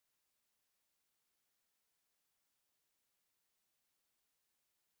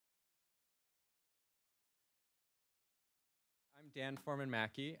Dan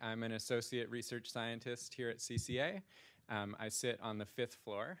Foreman-Mackey. I'm an associate research scientist here at CCA. I sit on the 5th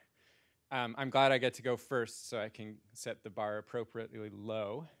floor. I'm glad I get to go first so I can set the bar appropriately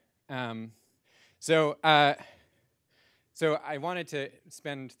low. So I wanted to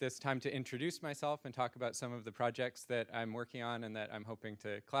spend this time to introduce myself and talk about some of the projects that I'm working on and that I'm hoping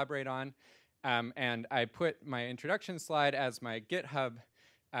to collaborate on. And I put my introduction slide as my GitHub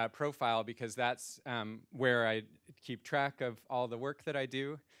profile because that's where I keep track of all the work that I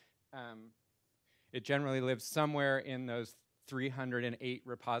do. It generally lives somewhere in those 308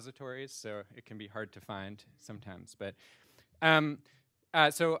 repositories, so it can be hard to find sometimes. But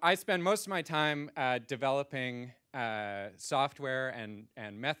so I spend most of my time developing software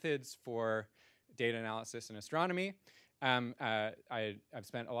and methods for data analysis and astronomy. I've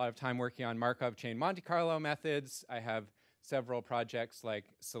spent a lot of time working on Markov chain Monte Carlo methods. I have several projects like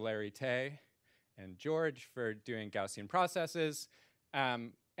Celerite and George for doing Gaussian processes.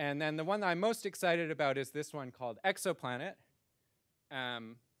 And then the one that I'm most excited about is this one called Exoplanet.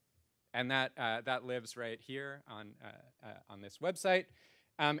 And that lives right here on this website.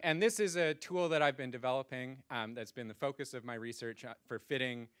 And this is a tool that I've been developing that's been the focus of my research for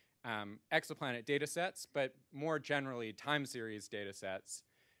fitting exoplanet data sets, but more generally time series data sets,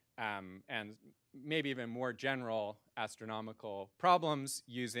 and maybe even more general astronomical problems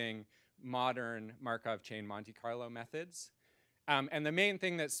using modern Markov chain Monte Carlo methods. And the main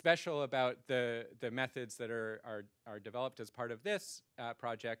thing that's special about the methods that are developed as part of this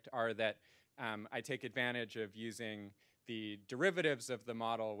project are that I take advantage of using the derivatives of the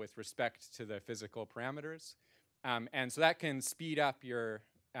model with respect to the physical parameters. And so that can speed up your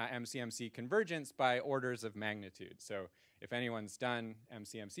MCMC convergence by orders of magnitude. So if anyone's done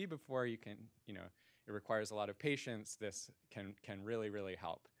MCMC before, you can, it requires a lot of patience. This can really, really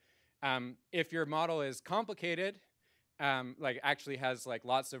help. If your model is complicated, like actually has like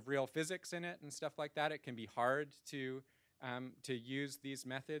lots of real physics in it and stuff like that, it can be hard to use these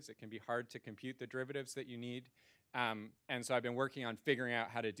methods. It can be hard to compute the derivatives that you need. And so I've been working on figuring out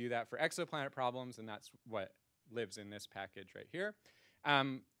how to do that for exoplanet problems, and that's what lives in this package right here.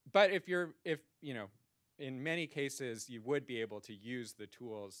 But if in many cases, you would be able to use the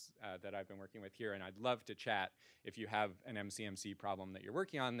tools that I've been working with here, and I'd love to chat if you have an MCMC problem that you're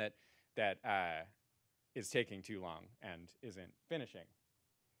working on that is taking too long and isn't finishing.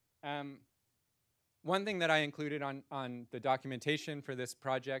 One thing that I included on the documentation for this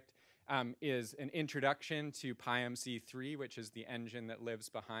project is an introduction to PyMC3, which is the engine that lives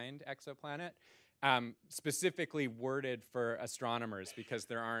behind Exoplanet, specifically worded for astronomers because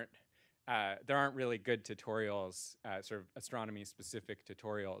there aren't really good tutorials, sort of astronomy-specific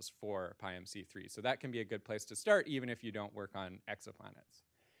tutorials for PyMC3. So that can be a good place to start, even if you don't work on exoplanets.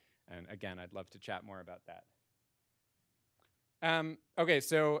 And again, I'd love to chat more about that. Okay,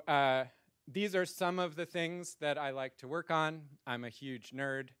 so these are some of the things that I like to work on. I'm a huge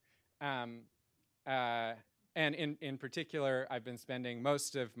nerd. And in particular, I've been spending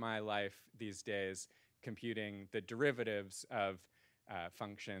most of my life these days computing the derivatives of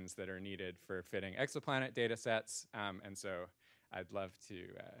functions that are needed for fitting exoplanet data sets. And so I'd love to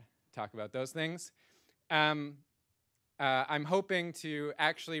talk about those things. I'm hoping to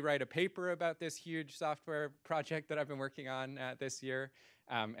actually write a paper about this huge software project that I've been working on this year.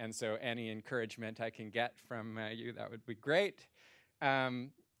 And so any encouragement I can get from you, that would be great. Yeah,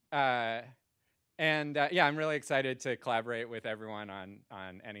 I'm really excited to collaborate with everyone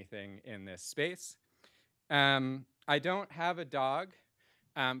on anything in this space. I don't have a dog,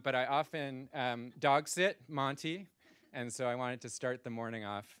 but I often dog sit Monty. And so I wanted to start the morning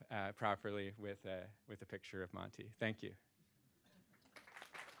off properly with a picture of Monty. Thank you.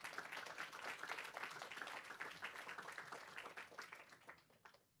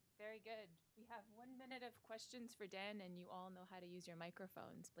 Very good. We have 1 minute of questions for Dan, and you all know how to use your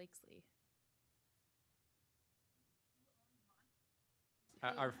microphones. Blakesley.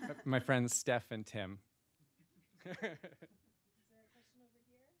 My friends Steph and Tim. Is there a question over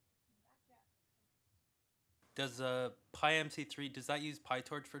here? Does PyMC3, does that use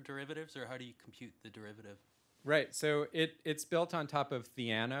PyTorch for derivatives, or how do you compute the derivative? Right, so it's built on top of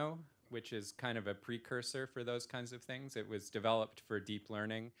Theano, which is kind of a precursor for those kinds of things. It was developed for deep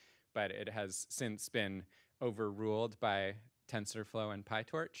learning, but it has since been overruled by TensorFlow and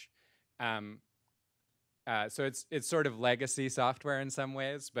PyTorch. So it's sort of legacy software in some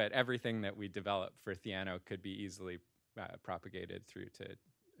ways, but everything that we develop for Theano could be easily propagated through to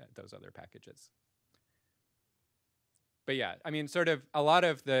those other packages. But yeah, I mean, sort of a lot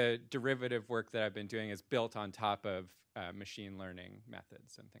of the derivative work that I've been doing is built on top of machine learning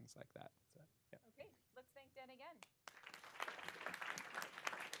methods and things like that. So, yeah. Okay, let's thank Dan again.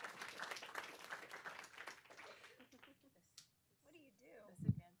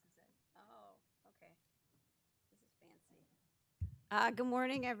 Good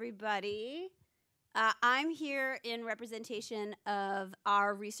morning, everybody. I'm here in representation of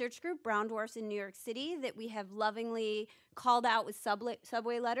our research group, Brown Dwarfs in New York City, that we have lovingly called out with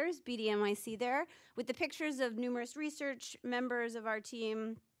subway letters, BDMIC there, with the pictures of numerous research members of our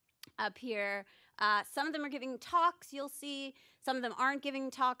team up here. Some of them are giving talks, you'll see. Some of them aren't giving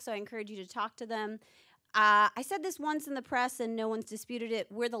talks, so I encourage you to talk to them. I said this once in the press, and no one's disputed it.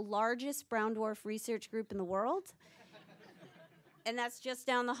 We're the largest brown dwarf research group in the world. And that's just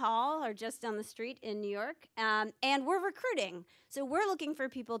down the hall or just down the street in New York. And we're recruiting. So we're looking for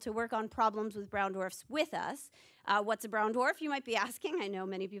people to work on problems with brown dwarfs with us. What's a brown dwarf, you might be asking? I know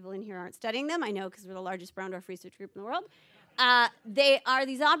many people in here aren't studying them. I know because we're the largest brown dwarf research group in the world. They are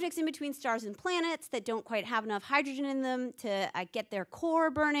these objects in between stars and planets that don't quite have enough hydrogen in them to get their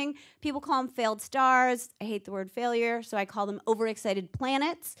core burning. People call them failed stars. I hate the word failure, so I call them overexcited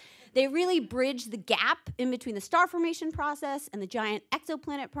planets. They really bridge the gap in between the star formation process and the giant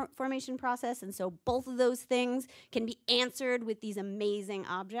exoplanet formation process, and so both of those things can be answered with these amazing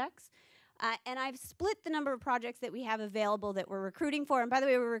objects. And I've split the number of projects that we have available that we're recruiting for. And by the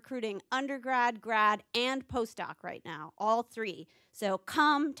way, we're recruiting undergrad, grad, and postdoc right now, all three. So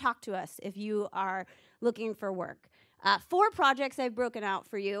come talk to us if you are looking for work. 4 projects I've broken out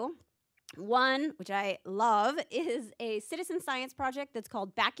for you. One, which I love, is a citizen science project that's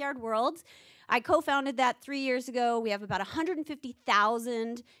called Backyard Worlds. I co-founded that 3 years ago. We have about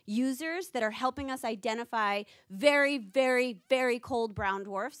 150,000 users that are helping us identify very, very, very cold brown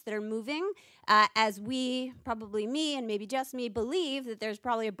dwarfs that are moving. As we, probably me and maybe just me, believe that there's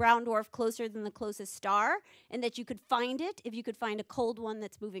probably a brown dwarf closer than the closest star, and that you could find it if you could find a cold one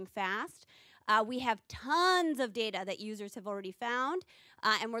that's moving fast. We have tons of data that users have already found,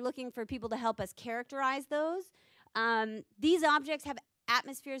 and we're looking for people to help us characterize those. These objects have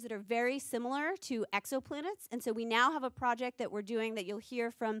atmospheres that are very similar to exoplanets, and so we now have a project that we're doing that you'll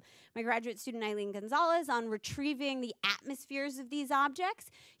hear from my graduate student Eileen Gonzalez on retrieving the atmospheres of these objects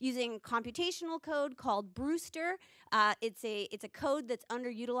using computational code called Brewster. It's a code that's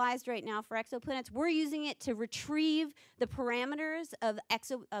underutilized right now for exoplanets. We're using it to retrieve the parameters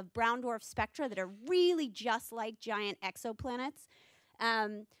of brown dwarf spectra that are really just like giant exoplanets.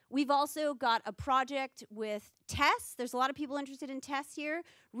 We've also got a project with TESS. There's a lot of people interested in TESS here.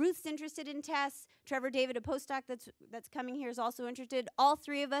 Ruth's interested in TESS. Trevor David, a postdoc that's coming here, is also interested. All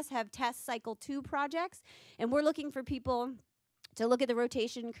 3 of us have TESS Cycle 2 projects, and we're looking for people to look at the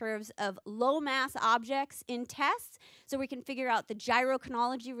rotation curves of low-mass objects in TESS so we can figure out the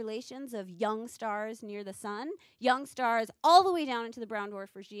gyrochronology relations of young stars near the sun, young stars all the way down into the brown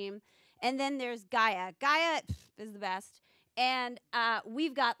dwarf regime. And then there's Gaia. Gaia is the best. And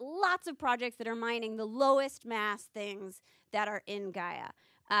we've got lots of projects that are mining the lowest mass things that are in Gaia.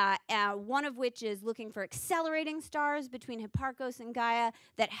 One of which is looking for accelerating stars between Hipparcos and Gaia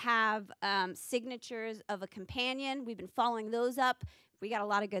that have signatures of a companion. We've been following those up. We got a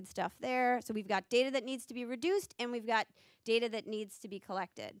lot of good stuff there. So we've got data that needs to be reduced, and we've got data that needs to be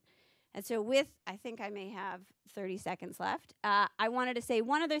collected. And so I think I may have 30 seconds left. I wanted to say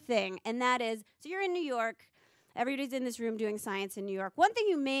one other thing, and that is, so you're in New York. Everybody's in this room doing science in New York. One thing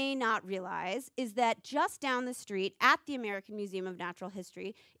you may not realize is that just down the street at the American Museum of Natural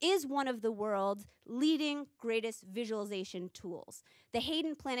History is one of the world's leading, greatest visualization tools, the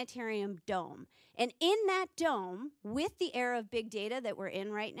Hayden Planetarium Dome. And in that dome, with the era of big data that we're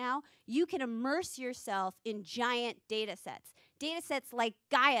in right now, you can immerse yourself in giant data sets. Data sets like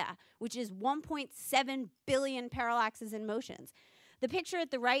Gaia, which is 1.7 billion parallaxes and motions. The picture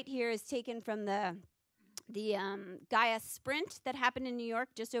at the right here is taken from the Gaia Sprint that happened in New York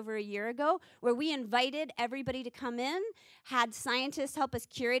just over a year ago, where we invited everybody to come in, had scientists help us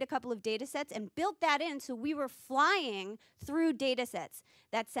curate a couple of data sets, and built that in so we were flying through data sets.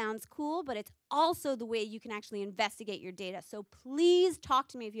 That sounds cool, but it's also the way you can actually investigate your data. So please talk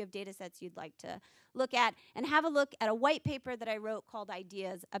to me if you have data sets you'd like to look at, and have a look at a white paper that I wrote called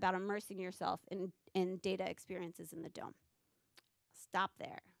Ideas about immersing yourself in data experiences in the dome. Stop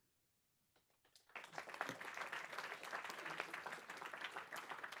there.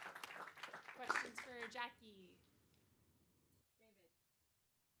 Questions for Jackie?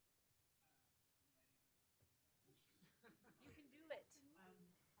 David? You can do it.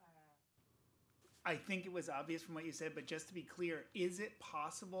 I think it was obvious from what you said, but just to be clear, is it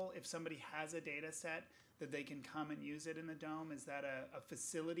possible if somebody has a data set that they can come and use it in the dome? Is that a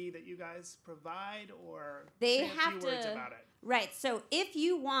facility that you guys provide, or say a few words about it? Right. So if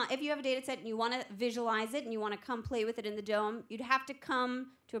you have a data set and you want to visualize it and you want to come play with it in the dome, you'd have to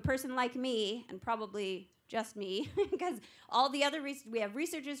come to a person like me, and probably just me, because all the other we have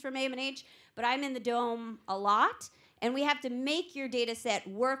researchers from AMNH, but I'm in the dome a lot. And we have to make your data set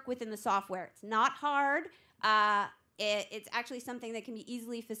work within the software. It's not hard. It's actually something that can be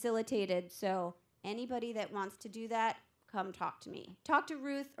easily facilitated. So anybody that wants to do that, come talk to me. Talk to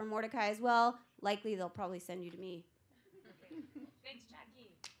Ruth or Mordecai as well. Likely they'll probably send you to me. Thanks,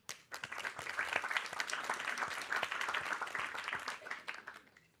 Jackie.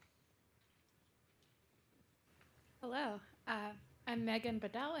 Hello, I'm Megan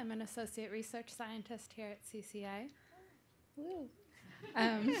Bedell. I'm an associate research scientist here at CCA. Woo.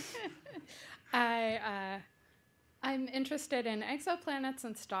 I'm interested in exoplanets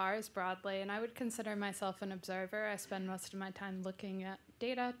and stars broadly, and I would consider myself an observer. I spend most of my time looking at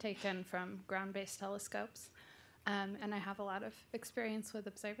data taken from ground-based telescopes, and I have a lot of experience with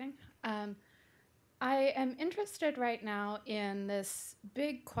observing. I am interested right now in this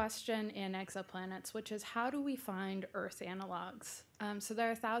big question in exoplanets, which is how do we find Earth analogs? So there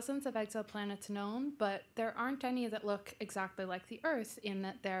are thousands of exoplanets known, but there aren't any that look exactly like the Earth in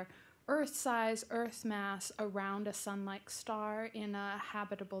that they're Earth size, Earth mass around a sun-like star in a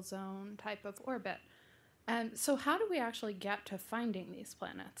habitable zone type of orbit. So how do we actually get to finding these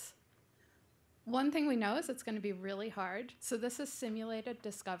planets? One thing we know is it's going to be really hard. So this is simulated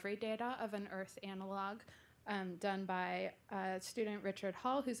discovery data of an Earth analog done by student Richard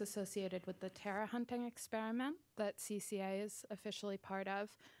Hall, who's associated with the Terra hunting experiment that CCA is officially part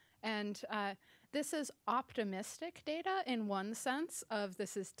of. And this is optimistic data in one sense of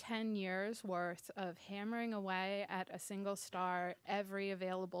this is 10 years worth of hammering away at a single star every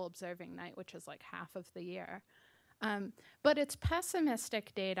available observing night, which is like half of the year. But it's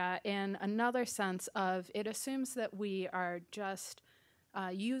pessimistic data in another sense of it assumes that we are just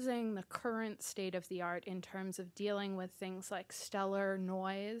using the current state of the art in terms of dealing with things like stellar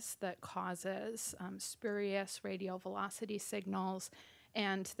noise that causes spurious radial velocity signals,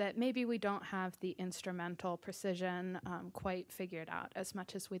 and that maybe we don't have the instrumental precision quite figured out as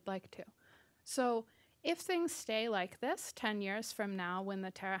much as we'd like to. So if things stay like this 10 years from now when the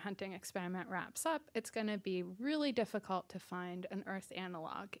Terra hunting experiment wraps up, it's going to be really difficult to find an Earth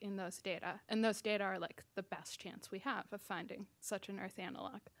analog in those data. And those data are like the best chance we have of finding such an Earth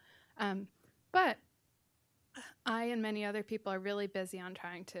analog. But I and many other people are really busy on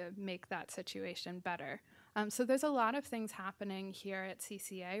trying to make that situation better. So there's a lot of things happening here at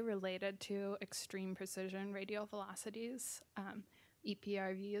CCA related to extreme precision radial velocities.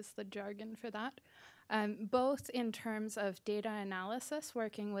 EPRV is the jargon for that. Both in terms of data analysis,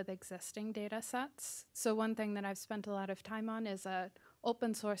 working with existing data sets. So one thing that I've spent a lot of time on is a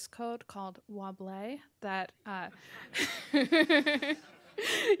open source code called Wobbly that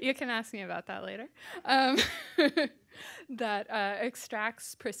you can ask me about that later. That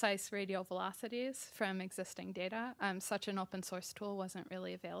extracts precise radial velocities from existing data. Such an open source tool wasn't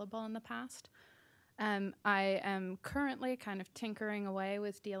really available in the past. I am currently kind of tinkering away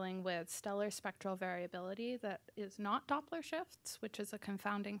with dealing with stellar spectral variability that is not Doppler shifts, which is a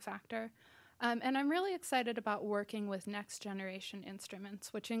confounding factor. And I'm really excited about working with next generation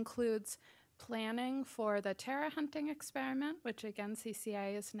instruments, which includes planning for the Terra hunting experiment, which again,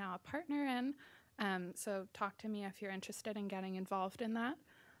 CCA is now a partner in. So talk to me if you're interested in getting involved in that.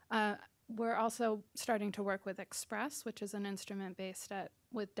 We're also starting to work with Express, which is an instrument based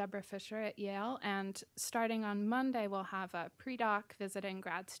with Deborah Fisher at Yale. And starting on Monday, we'll have a pre-doc visiting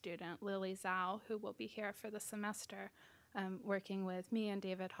grad student, Lily Zhao, who will be here for the semester, working with me and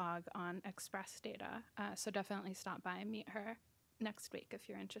David Hogg on Express data. So definitely stop by and meet her next week if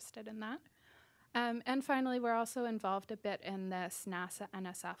you're interested in that. And finally, we're also involved a bit in this NASA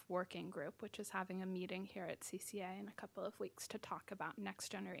NSF working group, which is having a meeting here at CCA in a couple of weeks to talk about next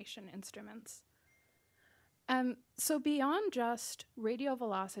generation instruments. So beyond just radial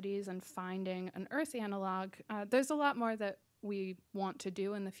velocities and finding an Earth analog, there's a lot more that we want to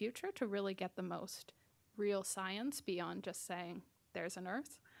do in the future to really get the most real science beyond just saying there's an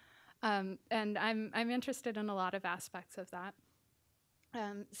Earth. And I'm interested in a lot of aspects of that.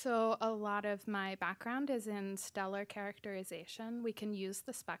 So a lot of my background is in stellar characterization. We can use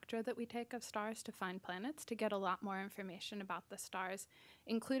the spectra that we take of stars to find planets to get a lot more information about the stars,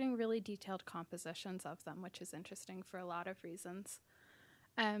 including really detailed compositions of them, which is interesting for a lot of reasons.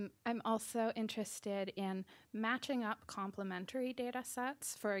 I'm also interested in matching up complementary data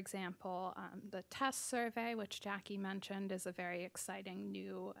sets. For example, the TESS survey, which Jackie mentioned, is a very exciting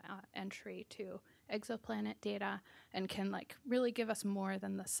new entry to exoplanet data and can really give us more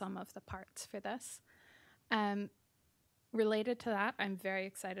than the sum of the parts for this. Related to that, I'm very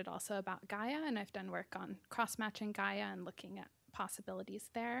excited also about Gaia, and I've done work on cross-matching Gaia and looking at possibilities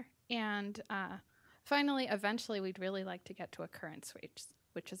there. And finally, eventually, we'd really like to get to occurrence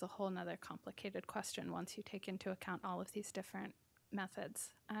which is a whole nother complicated question once you take into account all of these different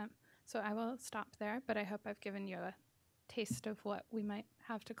methods. So I will stop there, but I hope I've given you a taste of what we might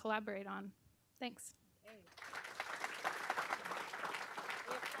have to collaborate on. Thanks. Okay.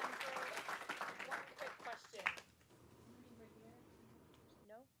 We have time for one quick question. Over here?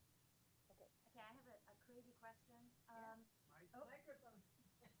 No? Okay. Okay, I have a crazy question. Microphone.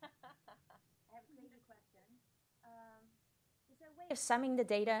 I have a crazy question. Is there a way of summing the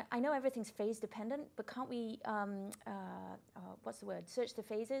data? I know everything's phase dependent, but can't we, what's the word, search the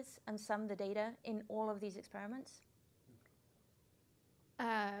phases and sum the data in all of these experiments?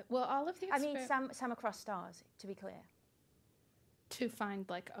 Well, all of the I mean, some across stars, to be clear. to find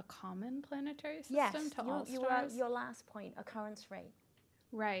like a common planetary system Yes, to all stars. your last point, occurrence rate.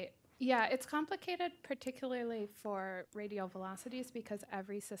 Right. Yeah, it's complicated, particularly for radial velocities, because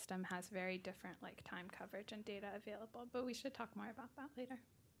every system has very different like time coverage and data available. But we should talk more about that later.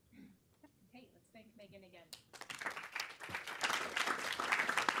 Okay, let's thank Megan again.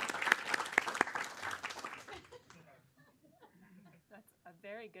 That's a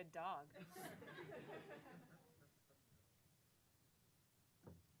very good dog.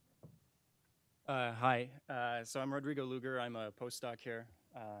 Hi, so I'm Rodrigo Luger. I'm a postdoc here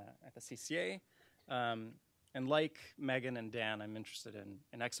at the CCA. And like Megan and Dan, I'm interested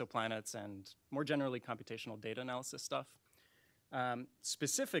in exoplanets and more generally computational data analysis stuff.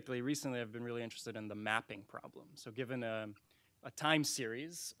 Specifically, recently I've been really interested in the mapping problem. So given a time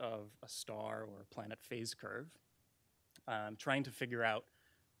series of a star or a planet phase curve, trying to figure out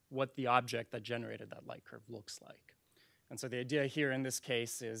what the object that generated that light curve looks like. And so the idea here in this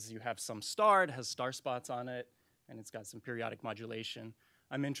case is you have some star, it has star spots on it, and it's got some periodic modulation.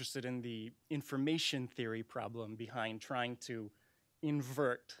 I'm interested in the information theory problem behind trying to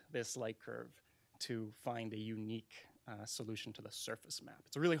invert this light curve to find a unique solution to the surface map.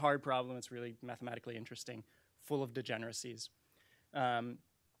 It's a really hard problem. It's really mathematically interesting, full of degeneracies.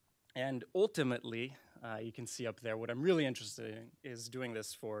 And ultimately, you can see up there, what I'm really interested in is doing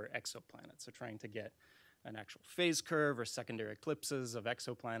this for exoplanets, so trying to get an actual phase curve or secondary eclipses of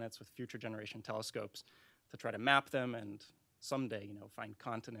exoplanets with future generation telescopes to try to map them and someday, find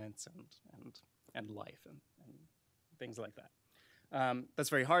continents and life and things like that.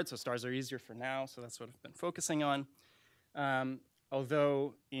 That's very hard, so stars are easier for now, so that's what I've been focusing on.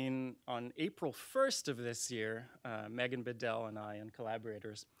 Although on April 1st of this year, Megan Bedell and I and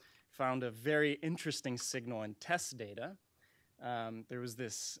collaborators found a very interesting signal in test data. There was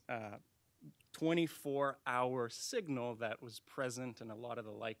this 24-hour signal that was present in a lot of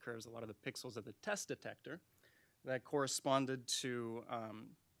the light curves, a lot of the pixels of the test detector that corresponded to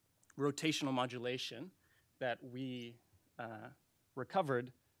rotational modulation that we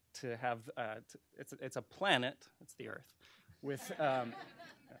recovered to have, it's a planet, it's the Earth, with,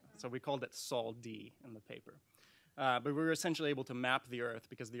 so we called it Sol-D in the paper. But we were essentially able to map the Earth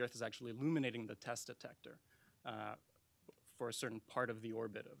because the Earth is actually illuminating the test detector for a certain part of the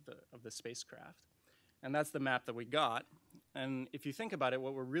orbit of the spacecraft. And that's the map that we got. And if you think about it,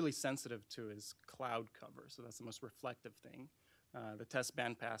 what we're really sensitive to is cloud cover. So that's the most reflective thing. The test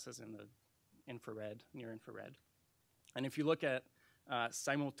band passes in the infrared, near infrared. And if you look at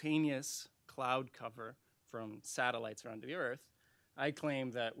simultaneous cloud cover from satellites around the Earth, I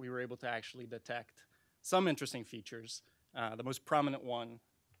claim that we were able to actually detect some interesting features. The most prominent one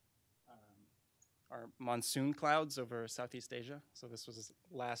are monsoon clouds over Southeast Asia. So this was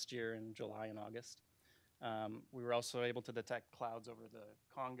last year in July and August. We were also able to detect clouds over the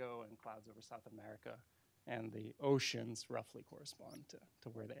Congo and clouds over South America. And the oceans roughly correspond to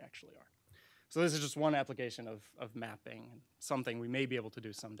where they actually are. So this is just one application of mapping, and something we may be able to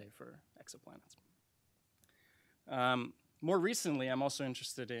do someday for exoplanets. More recently, I'm also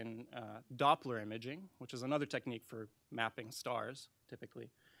interested in Doppler imaging, which is another technique for mapping stars, typically,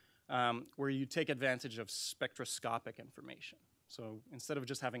 where you take advantage of spectroscopic information. So instead of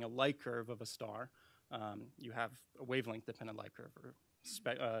just having a light curve of a star, you have a wavelength-dependent light curve, or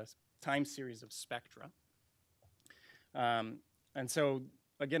time series of spectra. And so,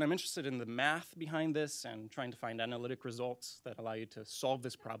 again, I'm interested in the math behind this and trying to find analytic results that allow you to solve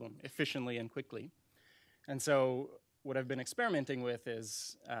this problem efficiently and quickly. And so what I've been experimenting with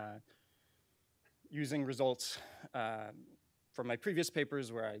is using results from my previous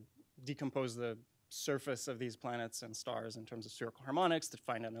papers where I decompose the surface of these planets and stars in terms of spherical harmonics to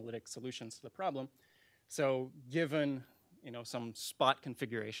find analytic solutions to the problem. So given some spot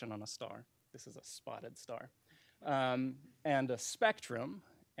configuration on a star, this is a spotted star, and a spectrum,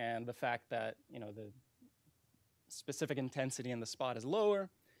 and the fact that the specific intensity in the spot is lower,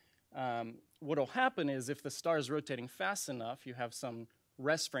 what will happen is if the star is rotating fast enough, you have some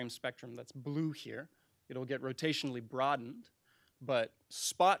rest frame spectrum that's blue here. It'll get rotationally broadened, but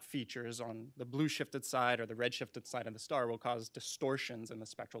spot features on the blue shifted side or the red shifted side of the star will cause distortions in the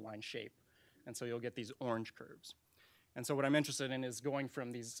spectral line shape. And so you'll get these orange curves. And so what I'm interested in is going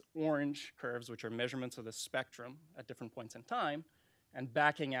from these orange curves, which are measurements of the spectrum at different points in time, and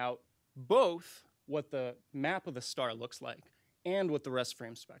backing out both what the map of the star looks like and what the rest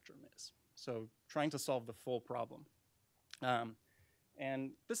frame spectrum is. So trying to solve the full problem.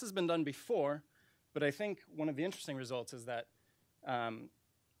 And this has been done before, but I think one of the interesting results is that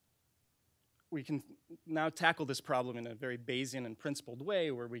we can now tackle this problem in a very Bayesian and principled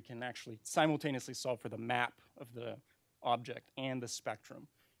way where we can actually simultaneously solve for the map of the object and the spectrum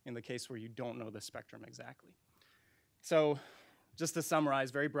in the case where you don't know the spectrum exactly. So just to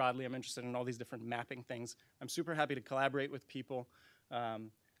summarize very broadly, I'm interested in all these different mapping things. I'm super happy to collaborate with people.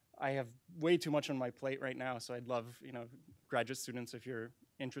 I have way too much on my plate right now, so I'd love, graduate students, if you're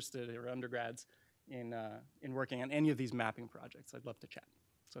interested, or undergrads in working on any of these mapping projects. I'd love to chat.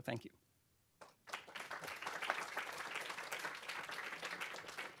 So thank you.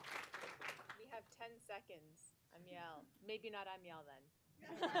 We have 10 seconds. Amiel. Maybe not Amiel then.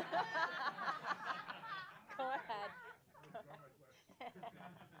 Go ahead.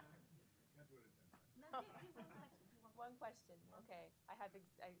 One question. Okay. I have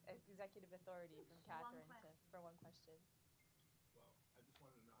executive authority from Catherine for one question. Well, I just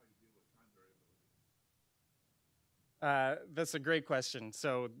wanted to know how you deal with time variability. That's a great question.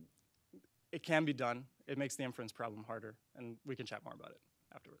 So it can be done. It makes the inference problem harder, and we can chat more about it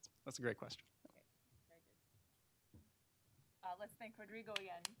afterwards. That's a great question. Okay, very good. Let's thank Rodrigo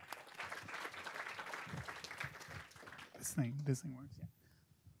again. This thing works, yeah.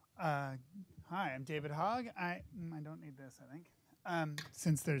 Hi, I'm David Hogg. I don't need this, I think,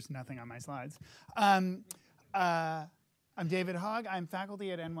 since there's nothing on my slides. I'm David Hogg. I'm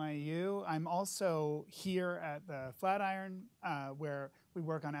faculty at NYU. I'm also here at the Flatiron, where we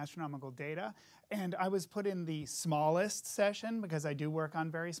work on astronomical data. And I was put in the smallest session because I do work on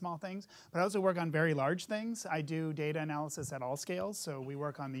very small things, but I also work on very large things. I do data analysis at all scales. So we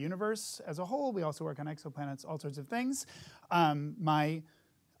work on the universe as a whole. We also work on exoplanets, all sorts of things. I'm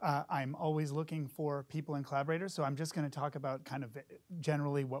always looking for people and collaborators. So I'm just going to talk about kind of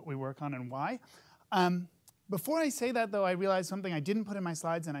generally what we work on and why. Before I say that, though, I realized something I didn't put in my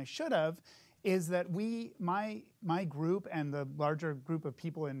slides and I should have, is that my group and the larger group of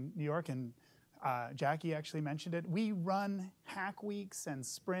people in New York, and Jackie actually mentioned it, we run hack weeks and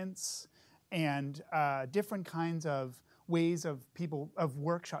sprints and different kinds of ways of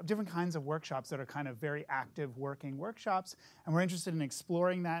different kinds of workshops that are kind of very active working workshops. And we're interested in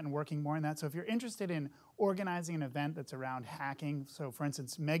exploring that and working more on that. So if you're interested in organizing an event that's around hacking, so for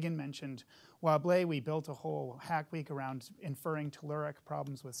instance, Megan mentioned Wobble, we built a whole hack week around inferring telluric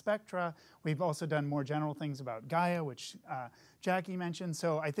problems with spectra. We've also done more general things about Gaia, which Jackie mentioned.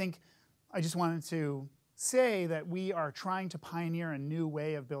 So I think I just wanted to say that we are trying to pioneer a new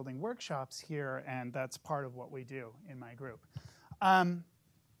way of building workshops here, and that's part of what we do in my group.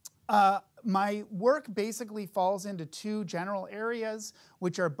 My work basically falls into two general areas,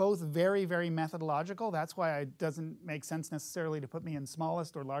 which are both very, very methodological. That's why it doesn't make sense necessarily to put me in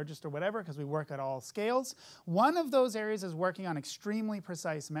smallest or largest or whatever, because we work at all scales. One of those areas is working on extremely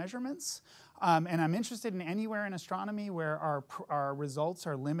precise measurements. And I'm interested in anywhere in astronomy where our results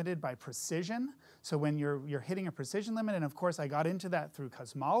are limited by precision. So when you're hitting a precision limit, and of course I got into that through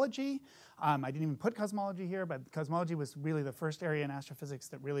cosmology. I didn't even put cosmology here, but cosmology was really the first area in astrophysics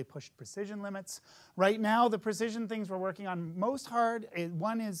that really pushed precision limits. Right now, the precision things we're working on most hard,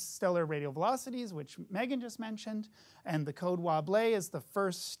 one is stellar radial velocities, which Megan just mentioned, and the code Wobble is the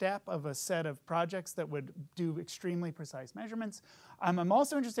first step of a set of projects that would do extremely precise measurements. I'm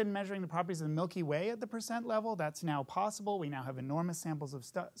also interested in measuring the properties of the Milky Way at the percent level. That's now possible. We now have enormous samples of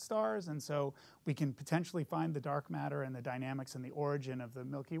stars, and so we can potentially find the dark matter and the dynamics and the origin of the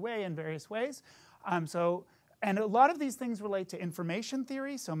Milky Way in various ways. And a lot of these things relate to information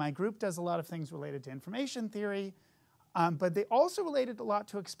theory. So my group does a lot of things related to information theory. But they also related a lot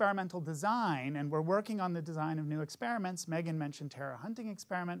to experimental design, and we're working on the design of new experiments. Megan mentioned Terra Hunting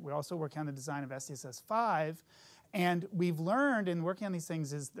experiment. We're also working on the design of SDSS-5. And we've learned in working on these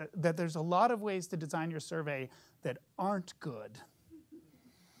things is that there's a lot of ways to design your survey that aren't good.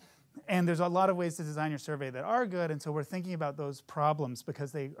 And there's a lot of ways to design your survey that are good, and so we're thinking about those problems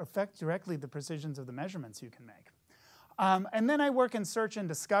because they affect directly the precisions of the measurements you can make. And then I work in search and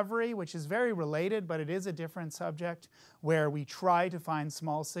discovery, which is very related, but it is a different subject, where we try to find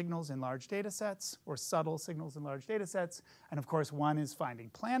small signals in large data sets, or subtle signals in large data sets. And of course, one is finding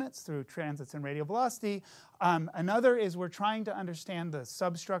planets through transits and radial velocity. Another is we're trying to understand the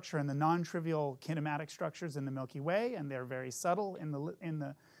substructure and the non-trivial kinematic structures in the Milky Way, and they're very subtle in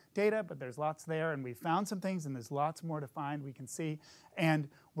the data, but there's lots there, and we found some things, and there's lots more to find, we can see. And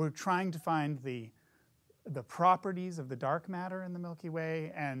we're trying to find the properties of the dark matter in the Milky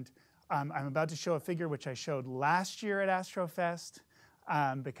Way. And I'm about to show a figure which I showed last year at AstroFest,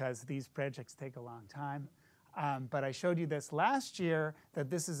 because these projects take a long time. But I showed you this last year, that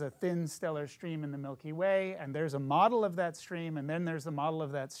this is a thin stellar stream in the Milky Way, and there's a model of that stream, and then there's a model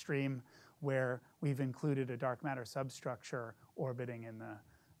of that stream where we've included a dark matter substructure orbiting in the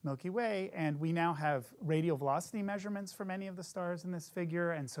Milky Way, and we now have radial velocity measurements for many of the stars in this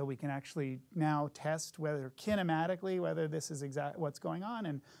figure, and so we can actually now test whether kinematically whether this is exactly what's going on,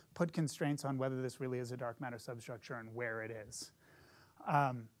 and put constraints on whether this really is a dark matter substructure and where it is.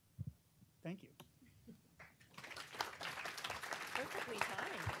 Thank you. Perfectly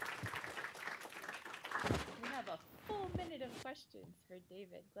timed. We have a full minute of questions for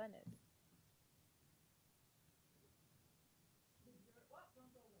David Glennis.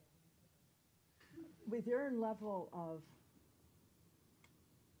 With your level of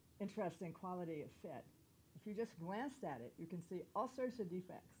interest and quality of fit, if you just glanced at it, you can see all sorts of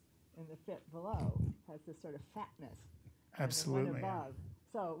defects. And the fit below has this sort of fatness. Absolutely. And the one above.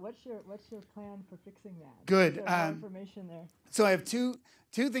 So what's your plan for fixing that? Good. Is there more information there? So I have two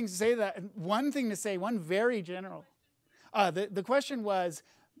things to say. One thing to say, one very general. The question was,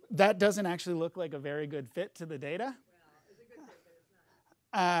 that doesn't actually look like a very good fit to the data.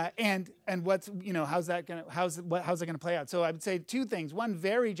 And what's, how's it gonna play out? So I would say two things. One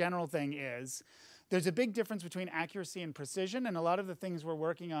very general thing is there's a big difference between accuracy and precision, and a lot of the things we're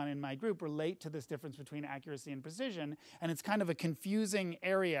working on in my group relate to this difference between accuracy and precision, and it's kind of a confusing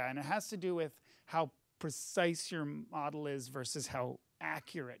area, and it has to do with how precise your model is versus how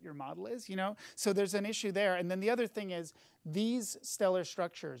accurate your model is, So there's an issue there. And then the other thing is these stellar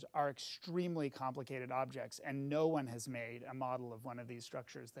structures are extremely complicated objects, and no one has made a model of one of these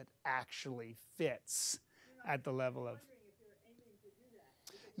structures that actually fits at the level of...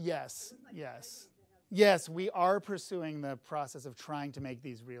 Yes, yes. Yes, we are pursuing the process of trying to make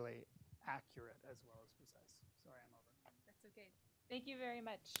these really accurate as well as precise. Sorry, I'm over. That's okay. Thank you very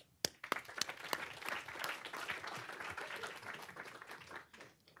much.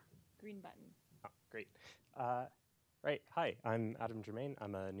 Green button. Oh, great. Right, hi, I'm Adam Germain.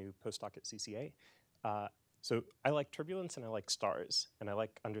 I'm a new postdoc at CCA. So I like turbulence and I like stars, and I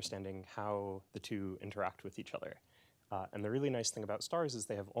like understanding how the two interact with each other. And the really nice thing about stars is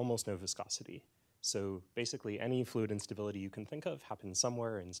they have almost no viscosity. So basically any fluid instability you can think of happens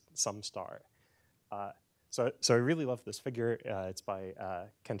somewhere in some star. So I really love this figure. It's by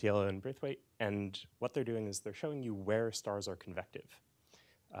Cantiello and Braithwaite, and what they're doing is they're showing you where stars are convective.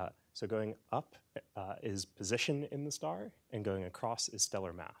 So going up is position in the star, and going across is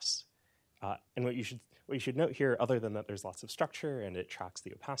stellar mass. And what you should note here, other than that there's lots of structure and it tracks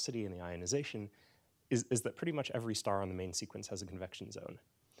the opacity and the ionization, is that pretty much every star on the main sequence has a convection zone.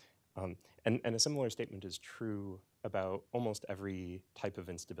 And a similar statement is true about almost every type of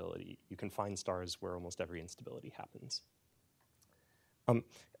instability. You can find stars where almost every instability happens. And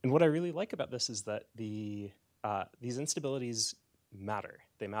what I really like about this is that these instabilities matter.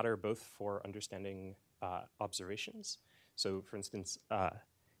 They matter both for understanding observations. So for instance,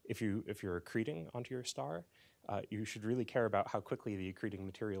 if you're accreting onto your star, you should really care about how quickly the accreting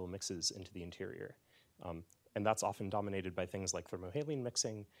material mixes into the interior. And that's often dominated by things like thermohaline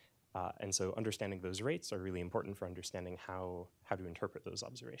mixing. And so understanding those rates are really important for understanding how to interpret those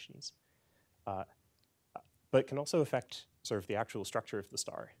observations. But it can also affect sort of the actual structure of the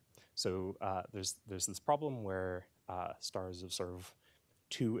star. So there's this problem where stars of sort of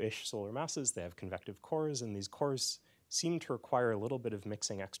 2-ish solar masses, they have convective cores, and these cores seem to require a little bit of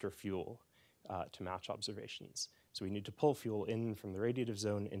mixing extra fuel to match observations. So we need to pull fuel in from the radiative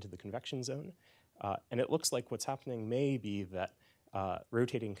zone into the convection zone. And it looks like what's happening may be that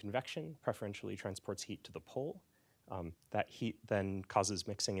rotating convection preferentially transports heat to the pole. That heat then causes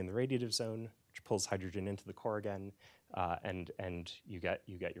mixing in the radiative zone, which pulls hydrogen into the core again, and you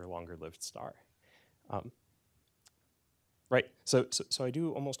get your longer-lived star. Right. So I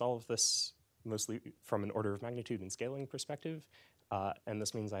do almost all of this mostly from an order of magnitude and scaling perspective, and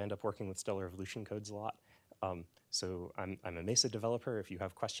this means I end up working with stellar evolution codes a lot. So I'm a MESA developer. If you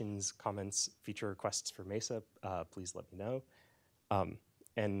have questions, comments, feature requests for MESA, please let me know.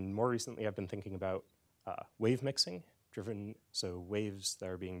 And more recently, I've been thinking about wave mixing driven, so waves that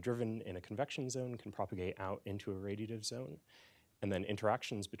are being driven in a convection zone can propagate out into a radiative zone, and then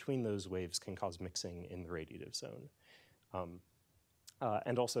interactions between those waves can cause mixing in the radiative zone.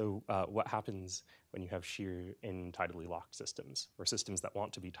 And also what happens when you have shear in tidally locked systems, or systems that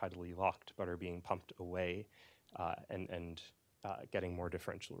want to be tidally locked but are being pumped away and getting more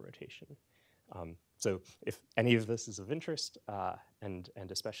differential rotation. So if any of this is of interest, and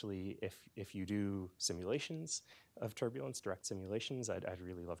especially if you do simulations of turbulence, direct simulations, I'd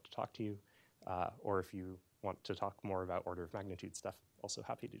really love to talk to you. Or if you want to talk more about order of magnitude stuff, also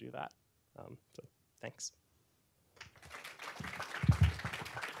happy to do that. So thanks.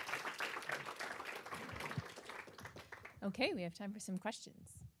 Okay, we have time for some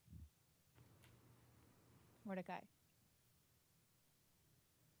questions. Mordecai.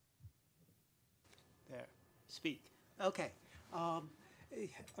 There, speak. Okay. Are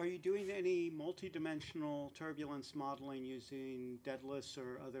you doing any multidimensional turbulence modeling using Daedalus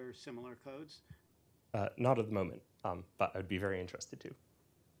or other similar codes? Not at the moment, but I'd be very interested to.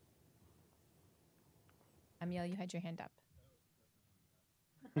 Amiel, you had your hand up.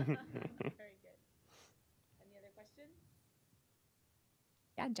 Very good. Any other questions?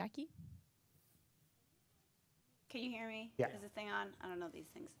 Yeah, Jackie? Can you hear me? Yeah. Is this thing on? I don't know these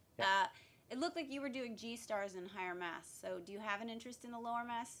things. Yeah. It looked like you were doing G stars in higher mass. So do you have an interest in the lower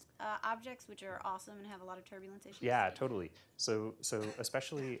mass objects, which are awesome and have a lot of turbulence issues? Yeah, totally. So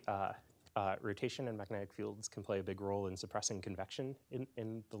especially rotation and magnetic fields can play a big role in suppressing convection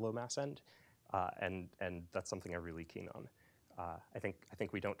in the low mass end, and that's something I'm really keen on. I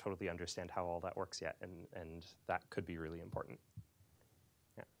think we don't totally understand how all that works yet, and that could be really important.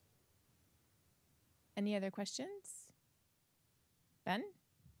 Yeah. Any other questions? Ben?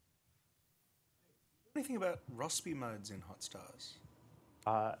 Anything about Rossby modes in hot stars?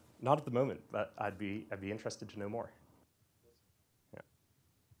 Not at the moment, but I'd be interested to know more. Yeah.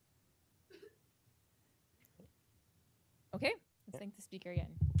 Okay, let's thank the speaker again.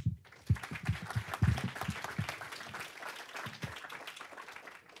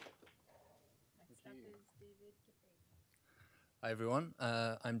 Hi everyone,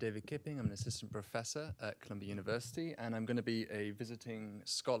 I'm David Kipping. I'm an assistant professor at Columbia University, and I'm going to be a visiting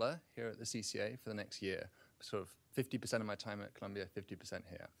scholar here at the CCA for the next year. Sort of 50% of my time at Columbia, 50%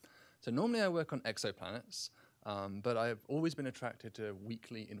 here. So normally I work on exoplanets, but I've always been attracted to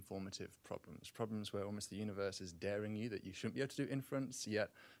weakly informative problems where almost the universe is daring you that you shouldn't be able to do inference, yet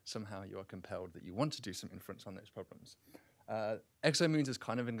somehow you are compelled that you want to do some inference on those problems. Exomoons is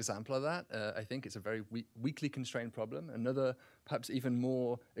kind of an example of that. I think it's a very weakly constrained problem. Another, perhaps even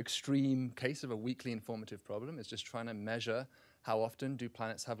more extreme case of a weakly informative problem is just trying to measure how often do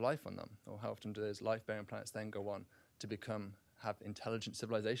planets have life on them, or how often do those life-bearing planets then go on to have intelligent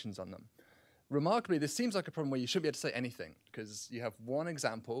civilizations on them. Remarkably, this seems like a problem where you shouldn't be able to say anything, because you have one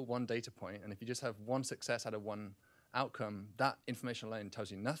example, one data point, and if you just have one success out of one outcome, that information alone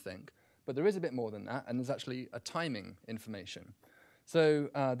tells you nothing. But there is a bit more than that, and there's actually a timing information. So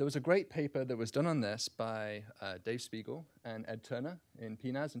there was a great paper that was done on this by Dave Spiegel and Ed Turner in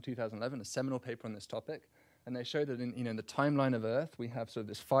PNAS in 2011, a seminal paper on this topic. And they showed that in the timeline of Earth, we have sort of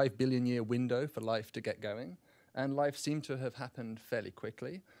this 5 billion year window for life to get going. And life seemed to have happened fairly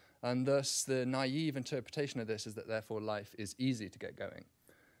quickly. And thus, the naive interpretation of this is that therefore life is easy to get going.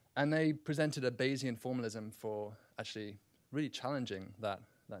 And they presented a Bayesian formalism for actually really challenging that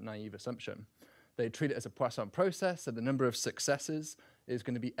naive assumption. They treat it as a Poisson process, so the number of successes is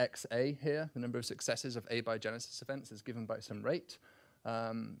going to be XA here. The number of successes of abiogenesis events is given by some rate.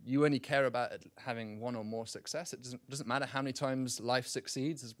 You only care about it having one or more success. It doesn't matter how many times life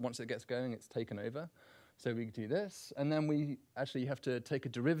succeeds. Once it gets going, it's taken over. So we do this, and then we actually have to take a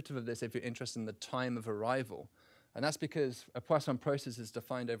derivative of this if you're interested in the time of arrival. And that's because a Poisson process is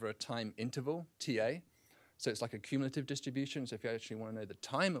defined over a time interval, TA. So it's like a cumulative distribution. So if you actually want to know the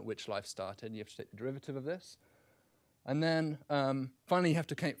time at which life started, you have to take the derivative of this. And then finally, you have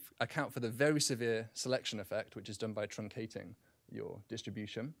to account for the very severe selection effect, which is done by truncating your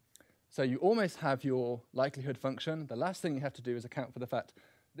distribution. So you almost have your likelihood function. The last thing you have to do is account for the fact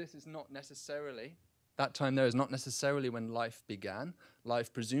this is not necessarily, that time there is not necessarily when life began.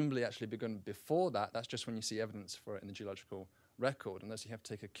 Life presumably actually began before that. That's just when you see evidence for it in the geological record, unless you have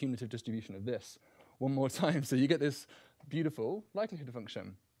to take a cumulative distribution of this one more time. So you get this beautiful likelihood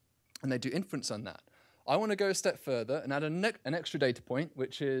function. And they do inference on that. I want to go a step further and add an extra data point,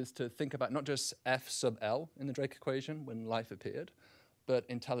 which is to think about not just F sub L in the Drake equation when life appeared, but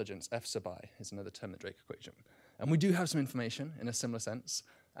intelligence, F sub I, is another term in the Drake equation. And we do have some information in a similar sense,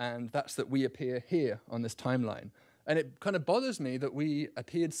 and that's that we appear here on this timeline. And it kind of bothers me that we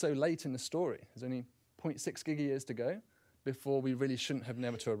appeared so late in the story. There's only 0.6 gigayears to go before we really shouldn't have been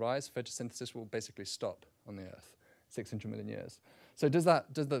able to arise. Photosynthesis will basically stop on the Earth, 600 million years. So does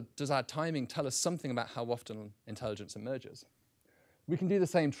our timing tell us something about how often intelligence emerges? We can do the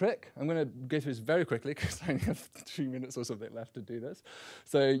same trick. I'm going to go through this very quickly because I only have 3 minutes or something left to do this.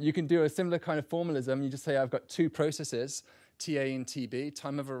 So you can do a similar kind of formalism. You just say I've got two processes, TA and TB,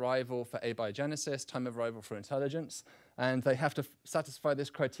 time of arrival for abiogenesis, time of arrival for intelligence, and they have to satisfy this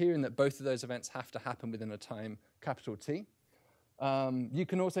criterion that both of those events have to happen within a time capital T. You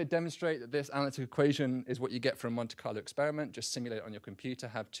can also demonstrate that this analytic equation is what you get from a Monte Carlo experiment. Just simulate it on your computer,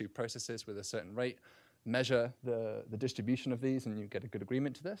 have two processes with a certain rate, measure the distribution of these, and you get a good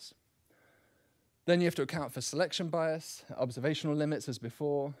agreement to this. Then you have to account for selection bias, observational limits as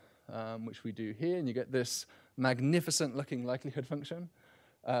before, which we do here, and you get this magnificent looking likelihood function.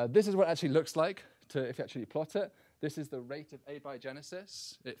 This is what it actually looks like if you actually plot it. This is the rate of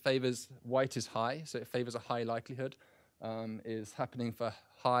abiogenesis. It favors white is high, so it favors a high likelihood is happening for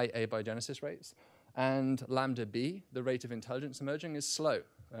high abiogenesis rates. And lambda b, the rate of intelligence emerging, is slow,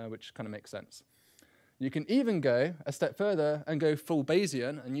 which kind of makes sense. You can even go a step further and go full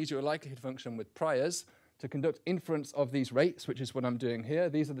Bayesian and use your likelihood function with priors to conduct inference of these rates, which is what I'm doing here.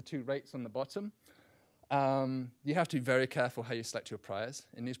 These are the two rates on the bottom. You have to be very careful how you select your priors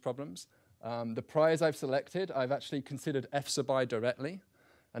in these problems. The priors I've selected, I've actually considered f sub I directly.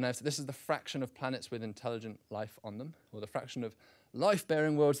 And this is the fraction of planets with intelligent life on them, or the fraction of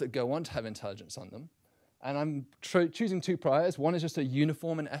life-bearing worlds that go on to have intelligence on them. And I'm choosing two priors. One is just a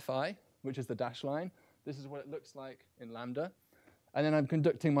uniform in Fi, which is the dashed line. This is what it looks like in lambda. And then I'm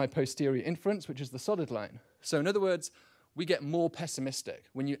conducting my posterior inference, which is the solid line. So in other words, we get more pessimistic.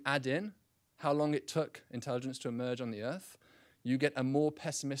 When you add in how long it took intelligence to emerge on the Earth, you get a more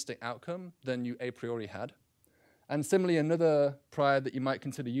pessimistic outcome than you a priori had. And similarly, another prior that you might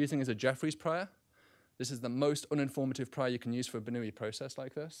consider using is a Jeffreys prior. This is the most uninformative prior you can use for a Bernoulli process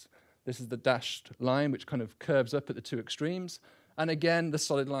like this. This is the dashed line, which kind of curves up at the two extremes. And again, the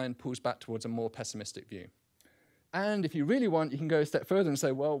solid line pulls back towards a more pessimistic view. And if you really want, you can go a step further and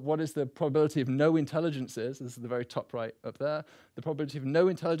say, well, what is the probability of no intelligences? This is the very top right up there. The probability of no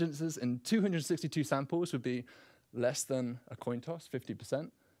intelligences in 262 samples would be less than a coin toss,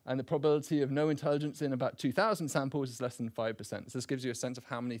 50%. And the probability of no intelligence in about 2,000 samples is less than 5%. So this gives you a sense of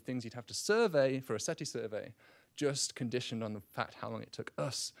how many things you'd have to survey for a SETI survey, just conditioned on the fact how long it took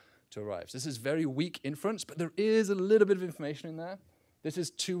us to arrive. So this is very weak inference, but there is a little bit of information in there. This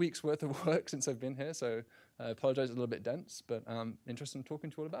is 2 weeks worth of work since I've been here, so I apologize, it's a little bit dense, but I'm interested in talking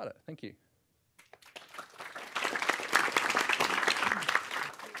to you all about it. Thank you.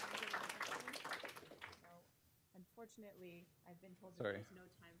 Unfortunately, I've been told that Sorry. there's no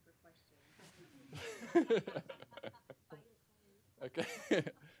time for questions. Okay,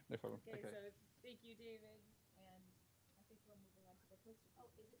 no problem. Okay, Okay. so thank you, David, and I think we're moving on to the poster. Oh,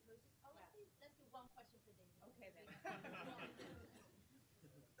 is it posted? Oh, let's do one question for David. Okay, then.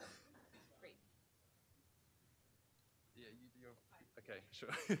 Great. Yeah, you're okay, sure.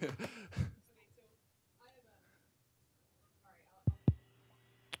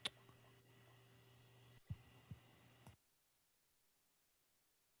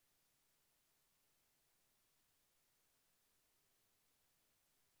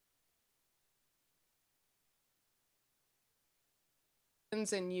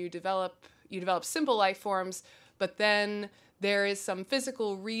 and you develop simple life forms, but then there is some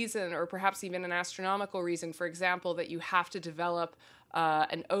physical reason or perhaps even an astronomical reason, for example, that you have to develop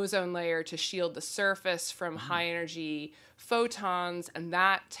an ozone layer to shield the surface from high energy photons, and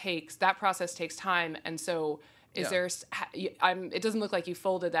that process takes time. And so it doesn't look like you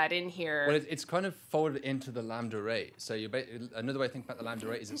folded that in here. Well, it's kind of folded into the lambda rate. So another way to think about the lambda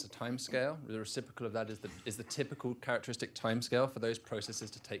rate is it's a time scale. The reciprocal of that is the typical characteristic time scale for those processes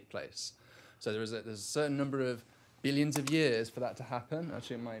to take place. So there's a certain number of billions of years for that to happen.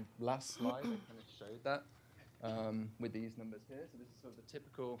 Actually, in my last slide, I kind of showed that with these numbers here. So this is sort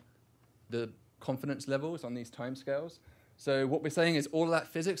of the confidence levels on these time scales. So what we're saying is all of that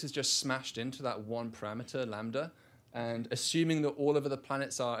physics is just smashed into that one parameter, lambda, and assuming that all of the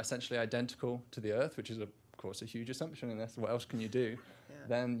planets are essentially identical to the Earth, which is, of course, a huge assumption, and that's what else can you do,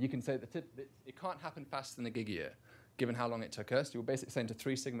 then you can say that it can't happen faster than a gigayear, given how long it took us. You're basically saying to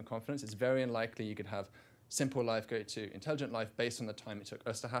 3 sigma confidence, it's very unlikely you could have simple life go to intelligent life based on the time it took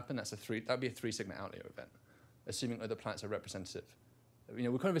us to happen. That would be a 3 sigma outlier event, assuming other planets are representative.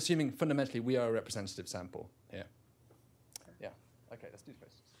 We're kind of assuming fundamentally we are a representative sample here. Yeah. Okay, let's do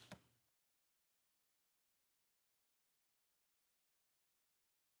this.